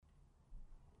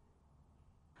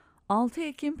6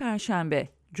 Ekim Perşembe,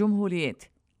 Cumhuriyet,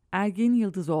 Ergin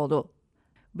Yıldızoğlu,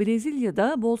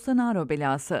 Brezilya'da Bolsonaro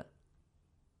belası.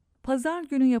 Pazar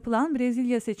günü yapılan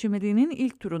Brezilya seçimlerinin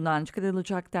ilk turundan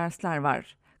çıkarılacak dersler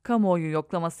var. Kamuoyu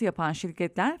yoklaması yapan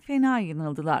şirketler fena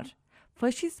yanıldılar.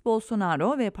 Faşist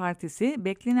Bolsonaro ve partisi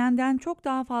beklenenden çok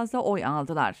daha fazla oy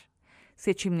aldılar.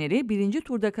 Seçimleri birinci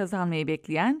turda kazanmayı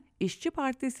bekleyen İşçi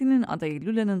Partisi'nin adayı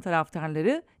Lula'nın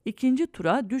taraftarları ikinci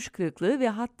tura düş kırıklığı ve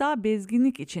hatta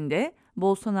bezginlik içinde,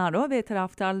 Bolsonaro ve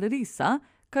taraftarları ise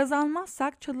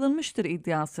kazanmazsak çalınmıştır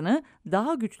iddiasını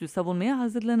daha güçlü savunmaya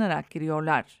hazırlanarak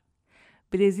giriyorlar.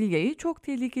 Brezilya'yı çok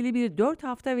tehlikeli bir 4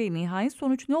 hafta ve nihai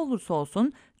sonuç ne olursa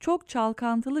olsun çok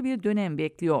çalkantılı bir dönem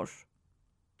bekliyor.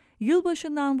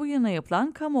 Yılbaşından bu yana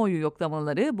yapılan kamuoyu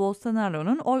yoklamaları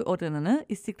Bolsonaro'nun oy oranını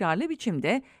istikrarlı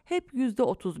biçimde hep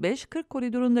 %35-40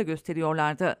 koridorunda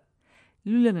gösteriyorlardı.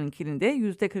 Lula'nınkinin de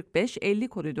 %45-50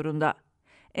 koridorunda.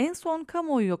 En son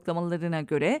kamuoyu yoklamalarına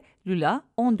göre Lula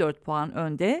 14 puan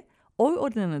önde, oy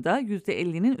oranı da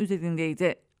 %50'nin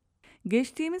üzerindeydi.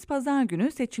 Geçtiğimiz pazar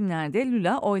günü seçimlerde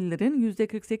Lula oyların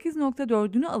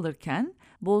 %48,4'ünü alırken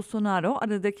Bolsonaro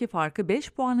aradaki farkı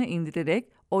 5 puana indirerek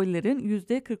oyların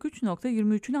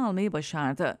 %43,23'ünü almayı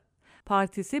başardı.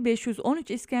 Partisi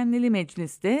 513 iskemleli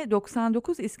mecliste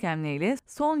 99 iskemleyle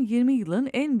son 20 yılın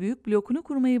en büyük blokunu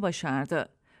kurmayı başardı.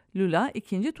 Lula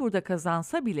ikinci turda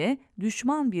kazansa bile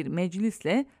düşman bir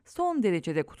meclisle son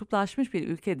derecede kutuplaşmış bir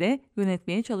ülkede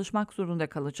yönetmeye çalışmak zorunda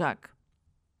kalacak.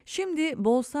 Şimdi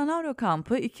Bolsonaro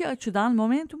kampı iki açıdan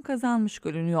momentum kazanmış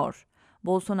görünüyor.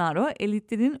 Bolsonaro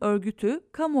elitlerin örgütü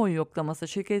kamuoyu yoklaması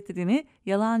şirketlerini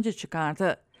yalancı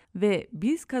çıkardı ve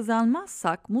biz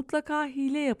kazanmazsak mutlaka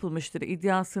hile yapılmıştır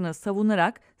iddiasını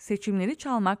savunarak seçimleri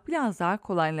çalmak biraz daha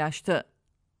kolaylaştı.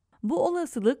 Bu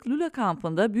olasılık Lula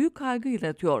kampında büyük kaygı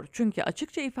yaratıyor çünkü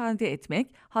açıkça ifade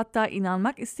etmek hatta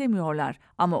inanmak istemiyorlar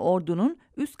ama ordunun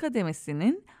üst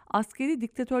kademesinin askeri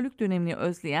diktatörlük dönemini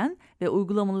özleyen ve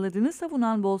uygulamalarını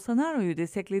savunan Bolsonaro'yu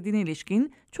desteklediğine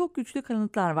ilişkin çok güçlü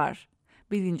kanıtlar var.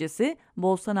 Birincisi,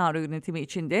 Bolsonaro yönetimi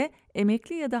içinde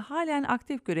emekli ya da halen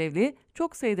aktif görevli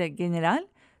çok sayıda general,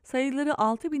 sayıları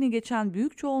 6.000'i geçen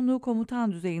büyük çoğunluğu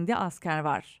komutan düzeyinde asker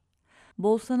var.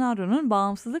 Bolsonaro'nun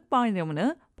bağımsızlık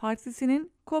bayramını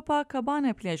partisinin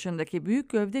Copacabana plajındaki büyük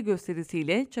gövde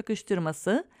gösterisiyle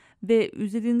çakıştırması ve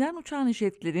üzerinden uçan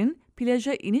jetlerin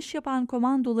plaja iniş yapan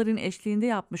komandoların eşliğinde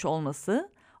yapmış olması,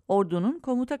 ordunun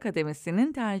komuta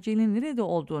kademesinin tercihinin nerede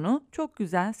olduğunu çok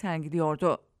güzel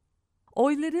sergiliyordu.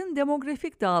 Oyların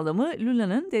demografik dağılımı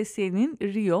Lula'nın desteğinin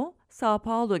Rio, São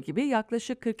Paulo gibi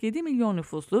yaklaşık 47 milyon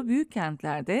nüfuslu büyük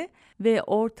kentlerde ve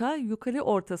yukarı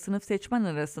orta sınıf seçmen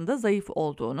arasında zayıf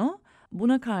olduğunu,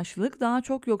 buna karşılık daha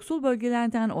çok yoksul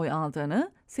bölgelerden oy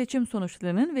aldığını, seçim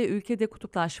sonuçlarının ve ülkede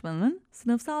kutuplaşmanın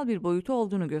sınıfsal bir boyutu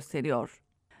olduğunu gösteriyor.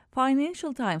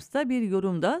 Financial Times'ta bir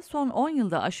yorumda son 10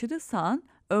 yılda aşırı sağın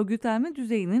örgütlenme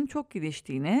düzeyinin çok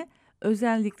geliştiğine,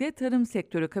 özellikle tarım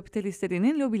sektörü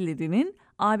kapitalistlerinin lobilerinin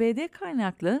ABD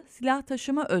kaynaklı silah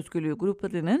taşıma özgürlüğü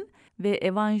gruplarının ve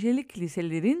evanjelik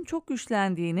kiliselerin çok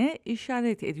güçlendiğine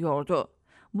işaret ediyordu.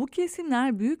 Bu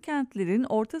kesimler büyük kentlerin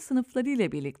orta sınıfları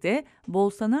ile birlikte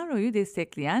Bolsonaro'yu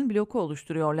destekleyen bloku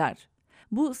oluşturuyorlar.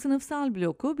 Bu sınıfsal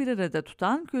bloku bir arada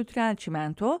tutan kültürel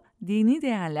çimento, dini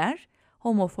değerler,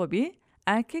 homofobi,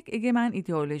 erkek egemen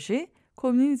ideoloji,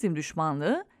 komünizm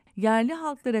düşmanlığı, yerli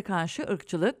halklara karşı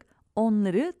ırkçılık,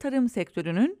 onları tarım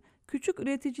sektörünün küçük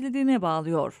üreticilerine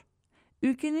bağlıyor.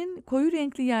 Ülkenin koyu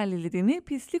renkli yerlilerini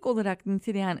pislik olarak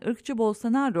niteleyen ırkçı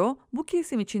Bolsonaro bu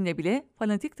kesim içinde bile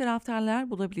fanatik taraftarlar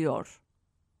bulabiliyor.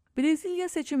 Brezilya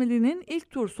seçimlerinin ilk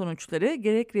tur sonuçları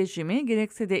gerek rejimi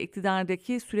gerekse de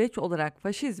iktidardaki süreç olarak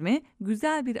faşizmi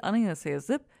güzel bir anayasa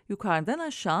yazıp yukarıdan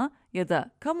aşağı ya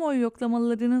da kamuoyu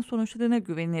yoklamalarının sonuçlarına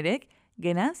güvenerek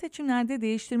genel seçimlerde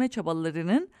değiştirme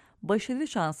çabalarının başarı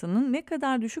şansının ne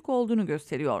kadar düşük olduğunu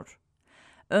gösteriyor.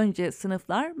 Önce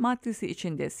sınıflar matrisi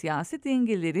içinde siyasi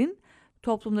dengelerin,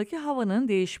 toplumdaki havanın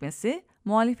değişmesi,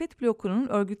 muhalefet blokunun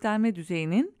örgütlenme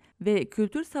düzeyinin ve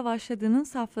kültür savaşlarının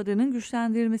saflarının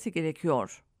güçlendirilmesi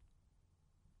gerekiyor.